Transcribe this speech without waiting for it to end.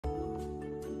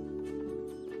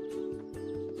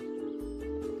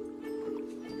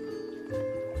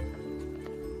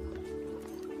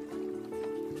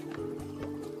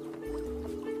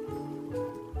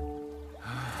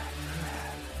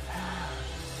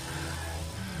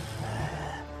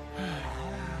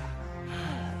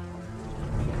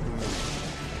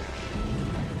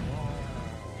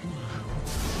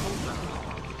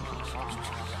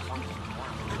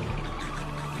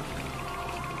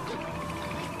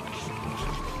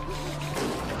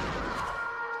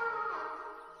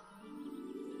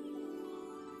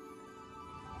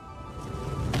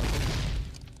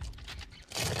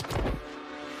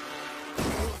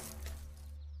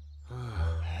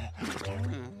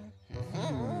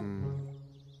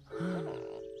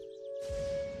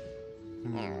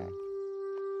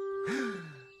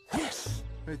Yes!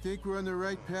 I think we're on the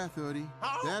right path, Odie.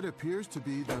 That appears to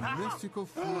be the mystical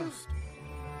forest.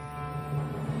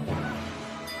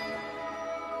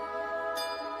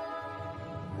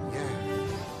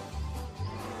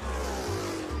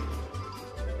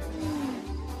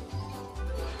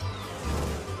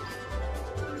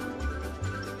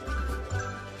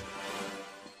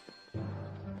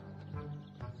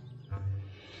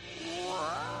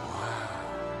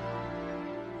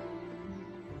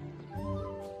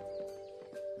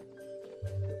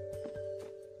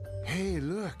 Hey,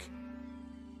 look.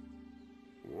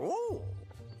 Whoa.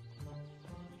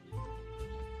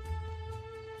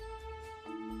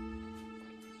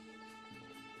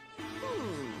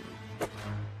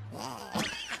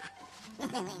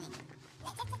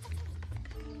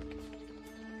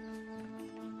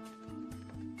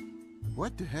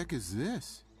 What the heck is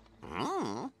this?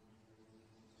 Huh?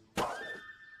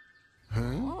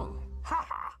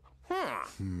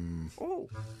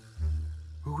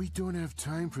 We don't have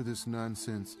time for this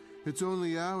nonsense. It's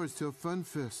only hours till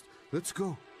FunFest. Let's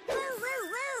go. Woo,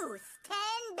 woo, woo!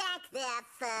 Stand back there,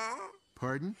 sir.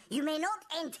 Pardon? You may not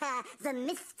enter the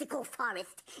mystical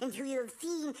forest until you have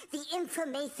seen the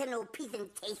informational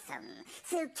presentation.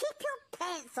 So keep your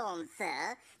pants on,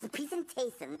 sir. The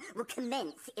presentation will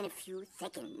commence in a few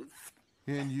seconds.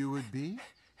 And you would be?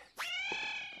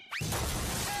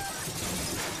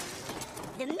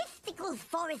 The mystical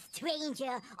forest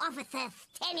ranger, Officer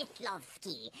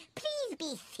Stanislavski. Please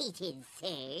be seated,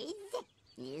 sirs.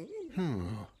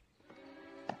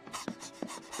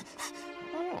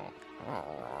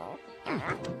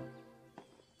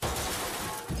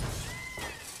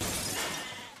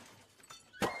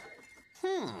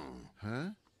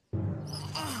 Huh?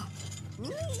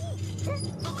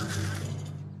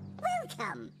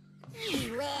 Welcome.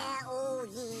 Beware, all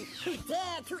ye who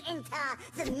dare to enter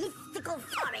the mystical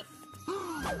forest.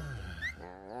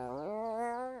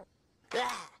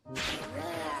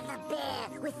 Beware the bear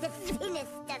with the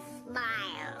sinister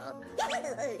smile.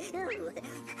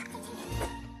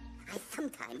 I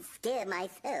sometimes scare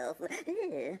myself.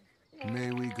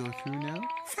 May we go through now?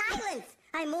 Silence!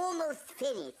 I'm almost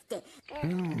finished.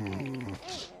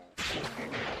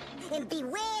 And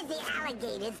beware the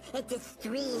alligators at the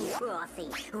stream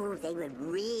crossing. Oh, they would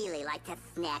really like to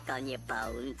snack on your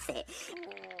bones.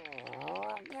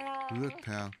 Look,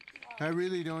 pal, I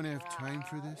really don't have time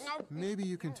for this. Maybe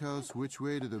you can tell us which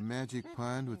way to the magic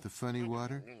pond with the funny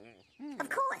water? Of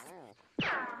course.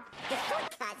 The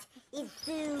shortcut is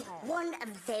through one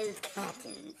of those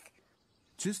curtains.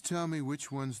 Just tell me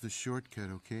which one's the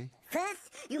shortcut, okay? First,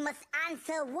 you must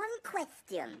answer one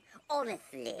question,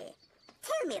 honestly.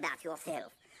 Tell me about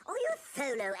yourself. Are you a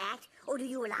solo act, or do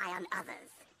you rely on others?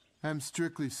 I'm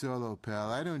strictly solo, pal.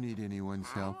 I don't need anyone's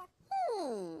help.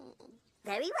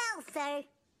 Very well, sir.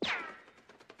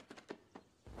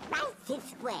 Right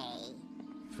this way.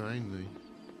 Finally.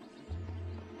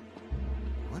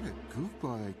 What a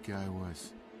goofball that guy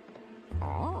was.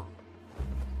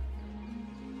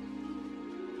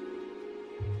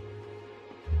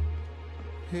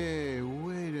 Hey,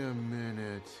 wait a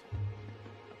minute.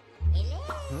 Hello?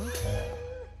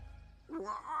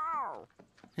 Huh?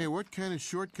 Hey, what kind of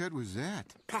shortcut was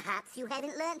that? Perhaps you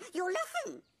haven't learned your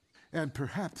lesson. And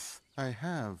perhaps I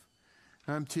have.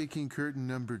 I'm taking curtain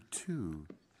number 2.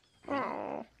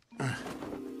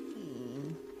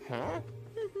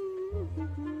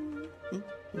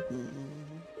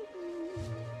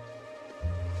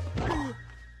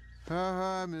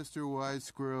 Haha, Mr. Wise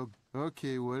Squirrel.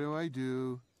 Okay, what do I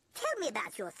do? Tell me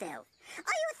about yourself.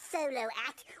 Are you a solo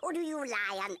act, or do you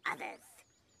rely on others?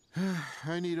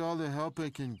 I need all the help I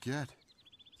can get.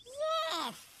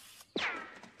 Yes!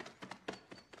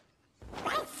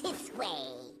 Right this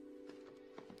way.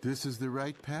 This is the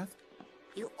right path?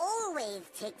 You always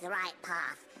take the right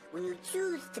path when you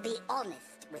choose to be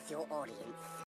honest with your audience.